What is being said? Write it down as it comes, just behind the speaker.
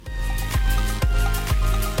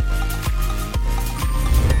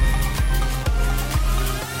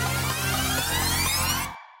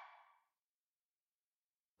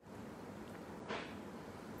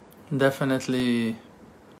Definitely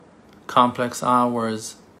complex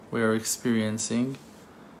hours we are experiencing,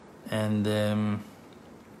 and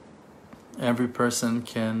every person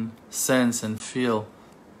can sense and feel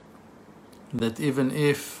that even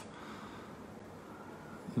if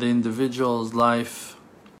the individual's life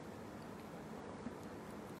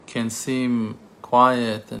can seem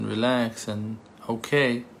quiet and relaxed and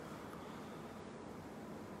okay,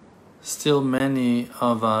 still many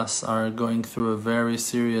of us are going through a very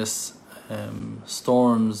serious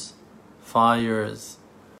storms, fires,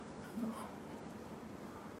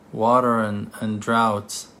 water and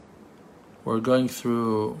droughts. We're going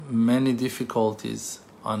through many difficulties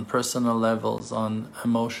on personal levels, on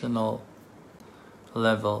emotional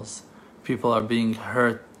levels. People are being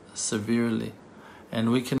hurt severely,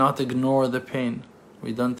 and we cannot ignore the pain.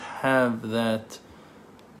 We don't have that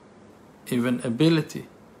even ability.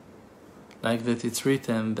 Like that it's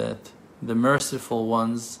written that the merciful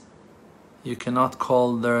ones, you cannot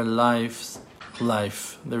call their lives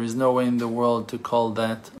life. There is no way in the world to call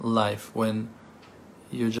that life when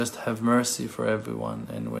you just have mercy for everyone,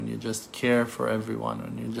 and when you just care for everyone,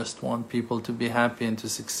 and you just want people to be happy and to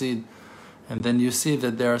succeed, and then you see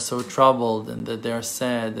that they are so troubled and that they are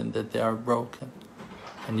sad and that they are broken,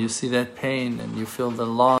 and you see that pain and you feel the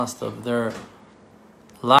loss of their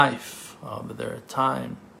life, of their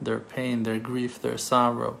time, their pain, their grief, their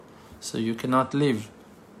sorrow. So you cannot live.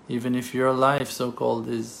 Even if your life, so-called,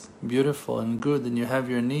 is beautiful and good and you have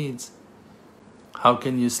your needs, how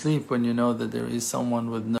can you sleep when you know that there is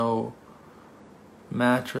someone with no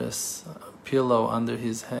mattress, pillow under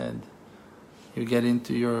his head? You get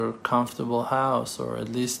into your comfortable house, or at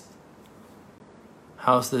least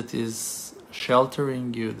house that is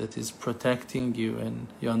sheltering you, that is protecting you, and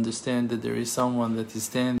you understand that there is someone that is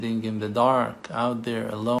standing in the dark out there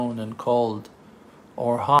alone and cold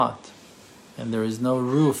or hot, and there is no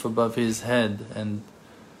roof above his head. And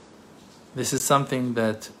this is something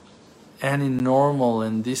that any normal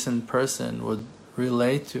and decent person would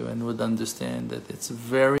relate to and would understand, that it's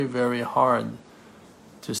very, very hard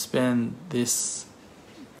to spend this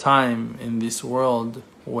time in this world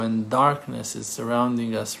when darkness is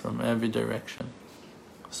surrounding us from every direction.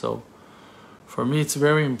 So for me it's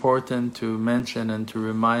very important to mention and to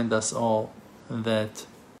remind us all that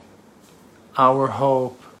our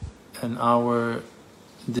hope and our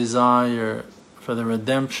desire for the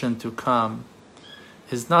redemption to come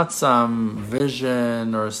is not some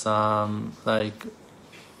vision or some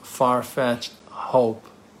far-fetched hope.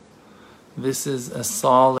 This is a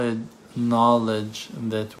solid knowledge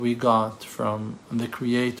that we got from the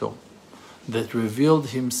Creator, that revealed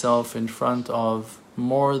himself in front of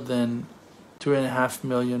more than 2.5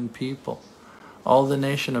 million people. All the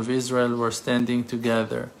nation of Israel were standing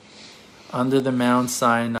together under the Mount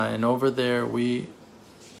Sinai, and over there we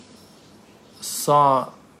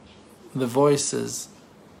saw the voices.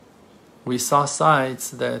 We saw sights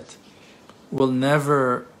that will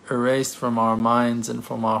never erase from our minds and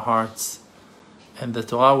from our hearts. And the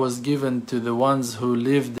Torah was given to the ones who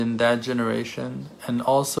lived in that generation, and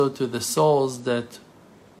also to the souls that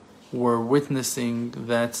were witnessing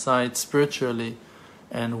that sight spiritually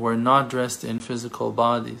and were not dressed in physical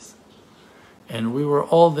bodies. And we were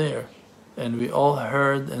all there, and we all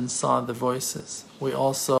heard and saw the voices. We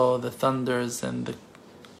all saw the thunders and the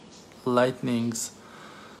lightnings,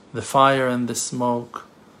 the fire and the smoke.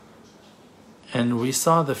 And we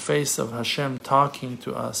saw the face of Hashem talking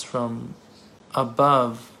to us from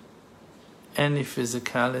above any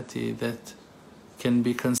physicality that can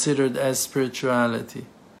be considered as spirituality.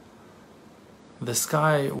 The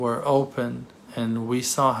sky were open and we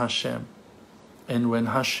saw Hashem. And when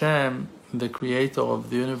Hashem, the Creator of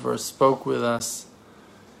the universe, spoke with us,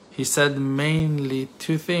 he said mainly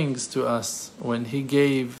two things to us when he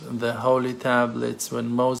gave the holy tablets, when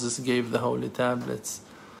Moses gave the holy tablets.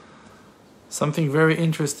 Something very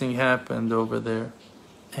interesting happened over there.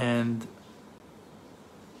 And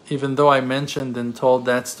even though I mentioned and told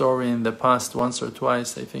that story in the past once or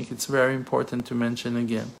twice, I think it's very important to mention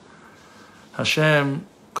again. Hashem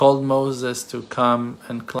called Moses to come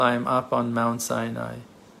and climb up on Mount Sinai.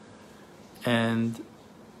 And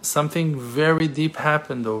something very deep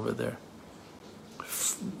happened over there.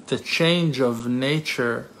 The change of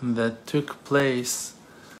nature that took place,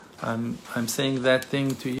 I'm saying that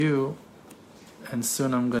thing to you, and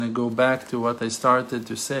soon I'm going to go back to what I started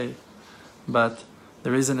to say. But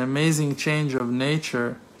there is an amazing change of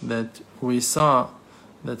nature that we saw,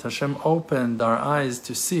 that Hashem opened our eyes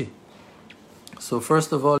to see. So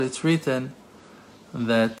first of all, it's written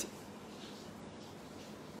that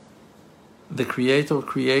the Creator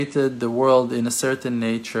created the world in a certain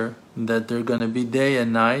nature, that they're going to be day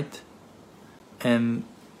and night. And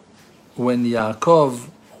when Yaakov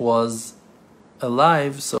was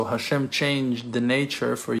alive, so Hashem changed the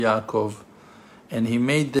nature for Yaakov, and he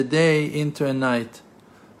made the day into a night,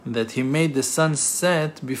 that he made the sun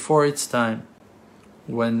set before its time.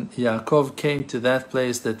 When Yaakov came to that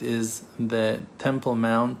place that is the Temple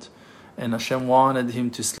Mount, and Hashem wanted him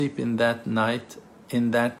to sleep in that night,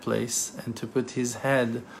 in that place, and to put his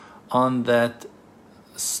head on that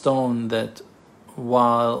stone that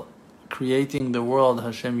while creating the world,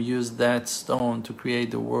 Hashem used that stone to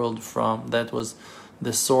create the world from. That was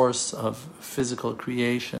the source of physical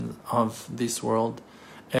creation of this world.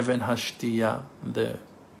 Even Hashtiya, the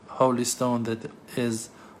holy stone that is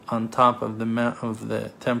on top of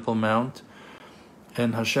the Temple Mount.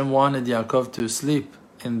 And Hashem wanted Yaakov to sleep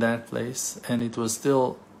in that place, and it was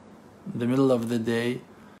still the middle of the day,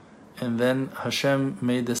 and then Hashem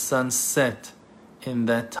made the sun set in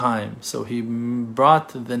that time. So he brought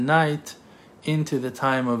the night into the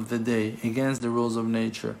time of the day, against the rules of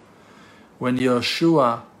nature. When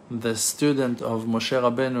Yoshua, the student of Moshe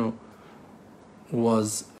Rabbeinu,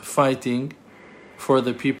 was fighting for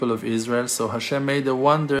the people of Israel, so Hashem made a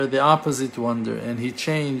wonder, the opposite wonder, and he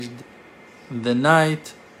changed the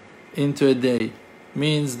night into a day.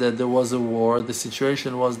 Means that there was a war. The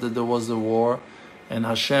situation was that there was a war, and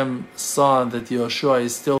Hashem saw that Yoshua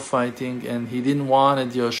is still fighting, and he didn't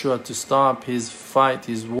want Yoshua to stop his fight,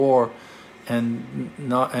 his war,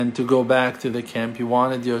 and to go back to the camp. He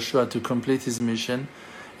wanted Yoshua to complete his mission,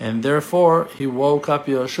 and therefore he woke up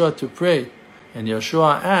Yoshua to pray. And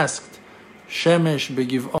Yoshua asked, Shemesh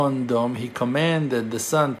beGiv'on Dom, he commanded the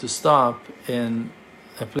sun to stop in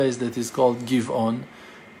a place that is called Giv'on,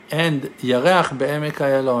 and Yareach be'emek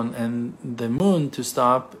Ayalon, and the moon to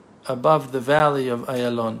stop above the valley of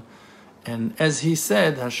Ayalon. And as he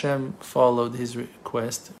said, Hashem followed his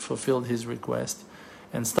request, fulfilled his request,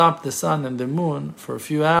 and stopped the sun and the moon for a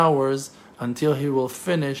few hours until he will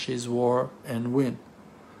finish his war and win.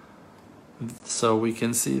 So we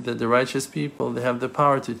can see that the righteous people, they have the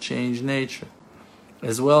power to change nature.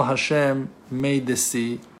 As well, Hashem made the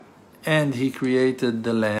sea, and he created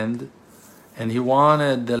the land, and he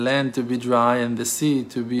wanted the land to be dry and the sea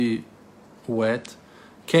to be wet.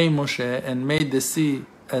 Came Moshe and made the sea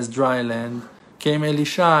as dry land. Came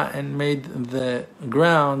Elisha and made the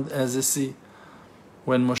ground as a sea.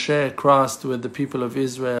 When Moshe crossed with the people of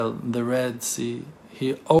Israel the Red Sea,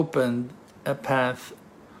 he opened a path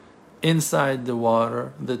inside the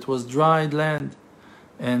water that was dried land.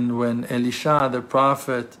 And when Elisha the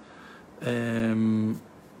prophet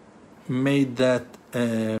made that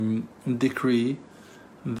decree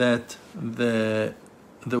that there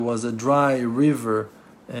was a dry river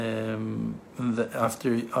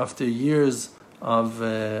after years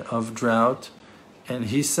of drought, and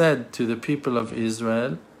he said to the people of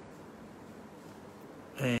Israel,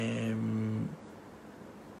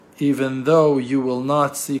 even though you will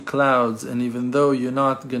not see clouds and even though you're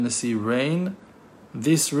not going to see rain,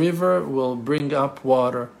 this river will bring up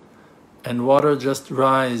water. And water just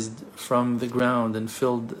rised from the ground and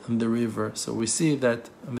filled the river. So we see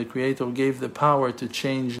that the Creator gave the power to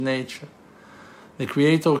change nature. The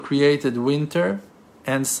Creator created winter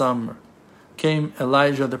and summer. Came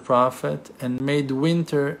Elijah the prophet and made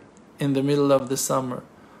winter in the middle of the summer.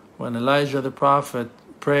 When Elijah the prophet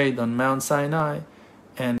prayed on Mount Sinai,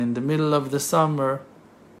 and in the middle of the summer,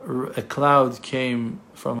 a cloud came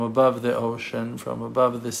from above the ocean, from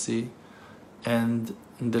above the sea, and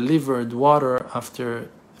delivered water after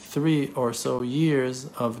 3 or so years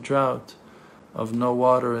of drought, of no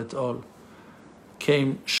water at all.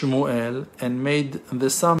 Came Shmuel and made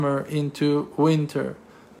the summer into winter.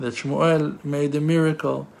 That Shmuel made a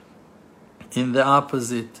miracle in the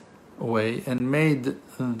opposite way and made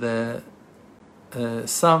the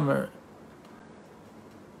summer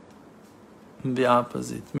the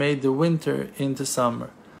opposite, made the winter into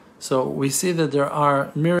summer. So we see that there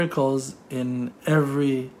are miracles in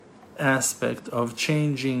every aspect of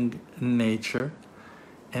changing nature.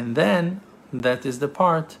 And then that is the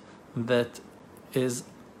part that is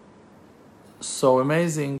so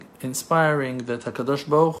amazing, inspiring, that HaKadosh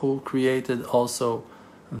Baruch Hu created also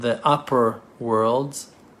the upper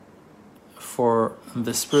worlds for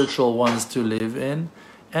the spiritual ones to live in,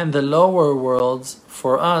 and the lower worlds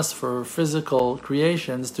for us, for physical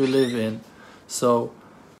creations to live in. So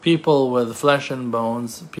people with flesh and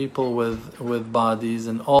bones, people with bodies,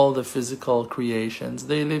 and all the physical creations,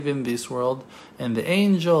 they live in this world. And the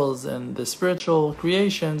angels and the spiritual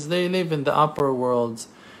creations, they live in the upper worlds.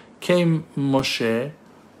 Came Moshe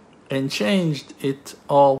and changed it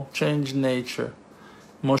all, changed nature.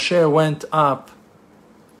 Moshe went up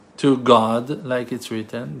to God, like it's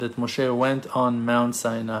written, that Moshe went on Mount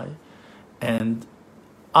Sinai and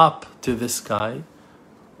up to the sky.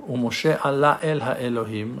 Moshe ala el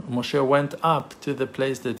ha'elohim. Moshe went up to the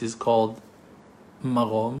place that is called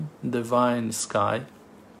Marom, divine sky.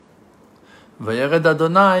 Vayered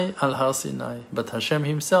Adonai al Har Sinai. But Hashem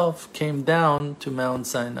himself came down to Mount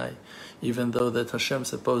Sinai, even though that Hashem is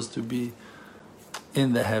supposed to be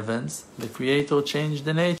in the heavens. The Creator changed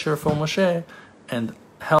the nature for Moshe and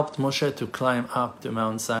helped Moshe to climb up to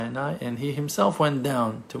Mount Sinai, and he himself went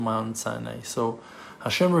down to Mount Sinai. So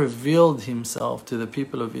Hashem revealed himself to the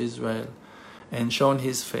people of Israel and shown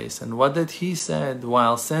his face. And what did he said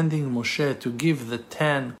while sending Moshe to give the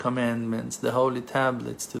 10 commandments, the holy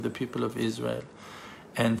tablets, to the people of Israel,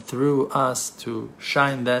 and through us to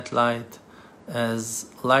shine that light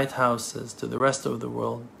as lighthouses to the rest of the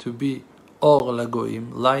world, to be Or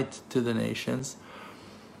Lagoim, light to the nations.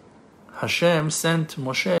 Hashem sent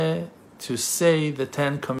Moshe to say the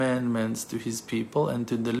 10 commandments to his people and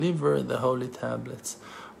to deliver the holy tablets.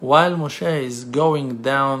 While Moshe is going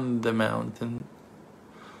down the mountain,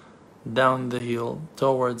 down the hill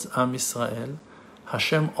towards Am Yisrael,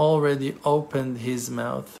 Hashem already opened his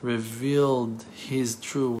mouth, revealed his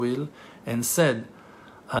true will, and said,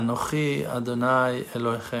 Anochi Adonai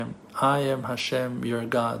Elohechem, I am Hashem your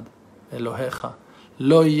God, Elohecha.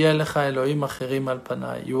 Lo yeh lecha Elohim acherim al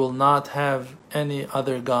panai. You will not have any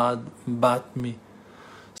other God but me.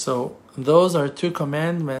 So those are 2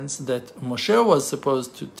 commandments that Moshe was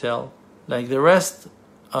supposed to tell, like the rest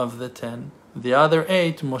of the 10. The other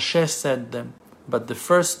 8, Moshe said them, but the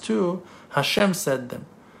first 2, Hashem said them.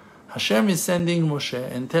 Hashem is sending Moshe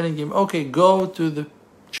and telling him, okay, go to the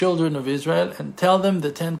children of Israel and tell them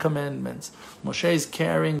the 10 commandments. Moshe is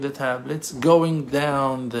carrying the tablets, going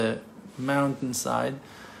down the mountainside,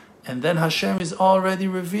 and then Hashem is already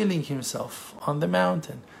revealing himself on the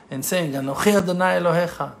mountain and saying, Anochi Adonai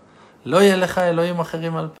Elohecha, lo yeh lecha Elohim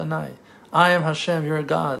acherim al panai. I am Hashem, your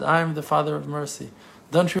God. I am the Father of mercy.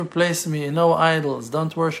 Don't replace me, no idols.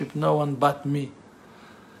 Don't worship no one but me.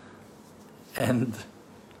 And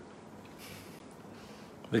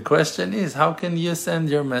the question is, how can you send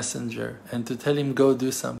your messenger and to tell him go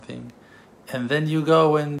do something, and then you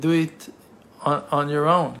go and do it on your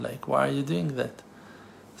own? Like, why are you doing that?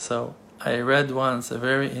 So I read once a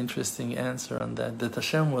very interesting answer on that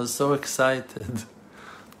Hashem was so excited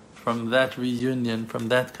from that reunion, from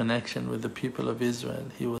that connection with the people of Israel.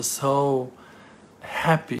 He was so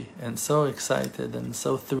happy and so excited and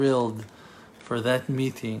so thrilled for that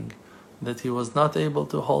meeting that he was not able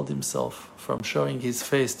to hold himself from showing his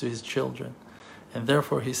face to his children. And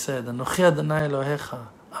therefore he said, Anochi Adonai Elohecha,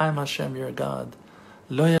 I am Hashem your God.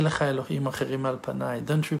 Lo yeh lecha Elohim acherim al panai.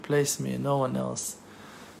 Don't replace me, no one else.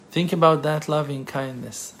 Think about that loving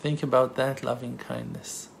kindness. Think about that loving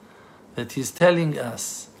kindness. That he's telling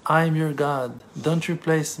us, I am your God, don't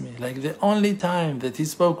replace me. Like the only time that he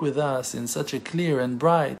spoke with us in such a clear and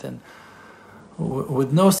bright and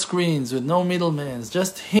with no screens, with no middlemen,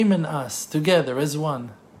 just him and us together as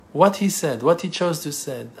one. What he said, what he chose to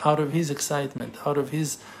say, out of his excitement, out of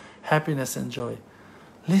his happiness and joy.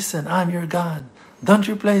 Listen, I'm your God. Don't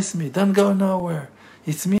replace me. Don't go nowhere.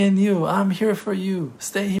 It's me and you. I'm here for you.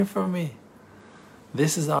 Stay here for me.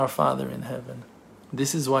 This is our Father in heaven.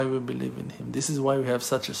 This is why we believe in him. This is why we have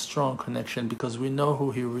such a strong connection, because we know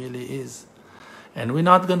who he really is. And we're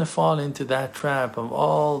not going to fall into that trap of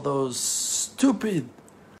all those stupid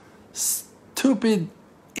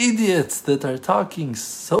idiots that are talking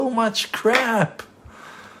so much crap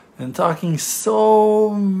and talking so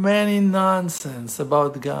many nonsense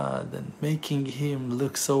about God and making him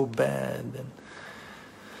look so bad and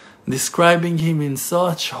describing him in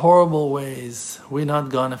such horrible ways. We're not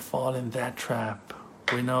going to fall in that trap.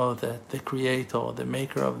 We know that the Creator, the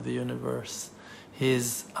Maker of the universe, he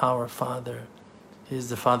is our Father. He is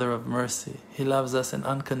the Father of mercy. He loves us in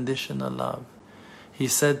unconditional love. He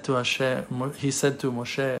said to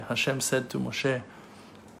Moshe, Hashem said to Moshe,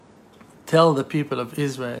 tell the people of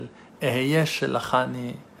Israel, Eheyeh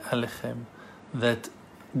shelachani alechem, that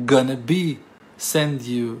gonna be send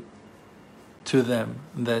you to them.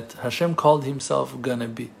 That Hashem called himself gonna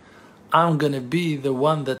be. I'm gonna be the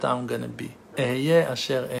one that I'm gonna be. Eheyeh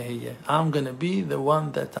asher eheyeh. I'm gonna be the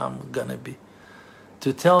one that I'm gonna be.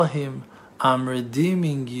 To tell him, I'm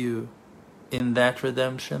redeeming you in that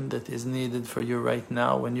redemption that is needed for you right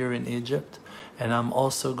now when you're in Egypt, and I'm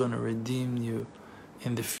also going to redeem you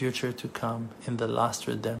in the future to come, in the last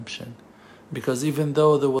redemption. Because even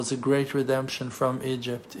though there was a great redemption from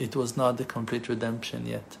Egypt, it was not the complete redemption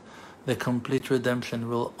yet. The complete redemption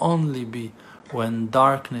will only be when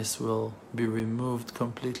darkness will be removed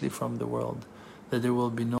completely from the world. that there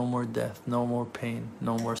will be no more death, no more pain,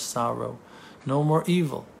 no more sorrow, no more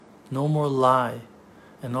evil, no more lie,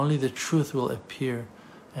 and only the truth will appear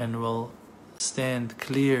and will stand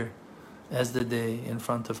clear as the day in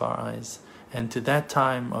front of our eyes. And to that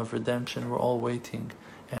time of redemption, we're all waiting,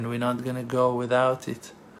 and we're not going to go without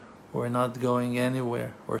it. We're not going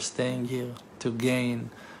anywhere. We're staying here to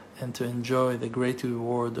gain and to enjoy the great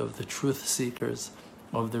reward of the truth seekers,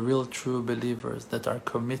 of the real true believers that are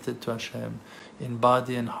committed to Hashem in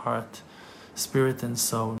body and heart, spirit and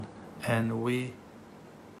soul. And we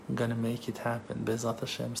are going to make it happen, Bezat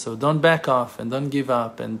Hashem. So don't back off and don't give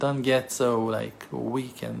up and don't get so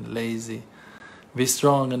weak and lazy. Be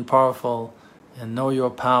strong and powerful and know your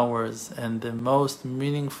powers. And the most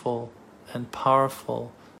meaningful and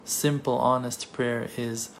powerful, simple, honest prayer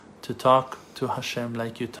is to talk to Hashem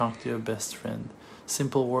like you talk to your best friend.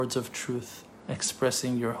 Simple words of truth,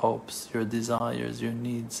 expressing your hopes, your desires, your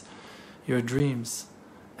needs, your dreams.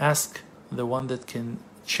 Ask the one that can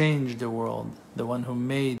change the world, the one who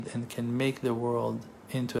made and can make the world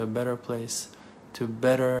into a better place, to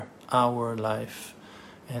better our life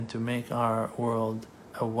and to make our world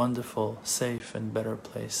a wonderful, safe and better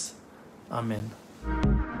place. Amen.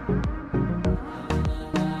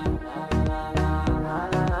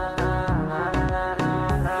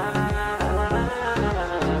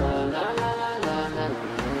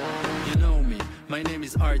 My name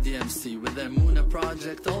is RDMC with the Emunah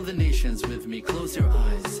Project, all the nations with me. Close your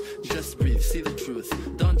eyes, just breathe, see the truth.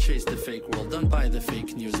 Don't chase the fake world, don't buy the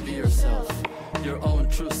fake news. Be yourself, your own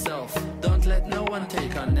true self. Don't let no one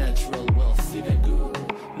take our natural wealth. See the good,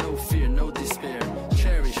 no fear, no despair.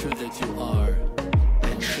 Cherish who that you are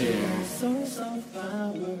and share. Source of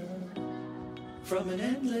power from an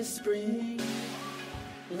endless spring.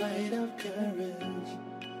 Light of courage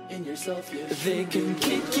in yourself, they can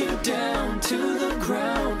kick you down to the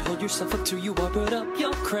ground. Hold yourself up till you are, put up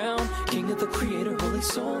your crown. King of the Creator, holy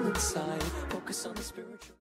soul inside. Focus on the spiritual.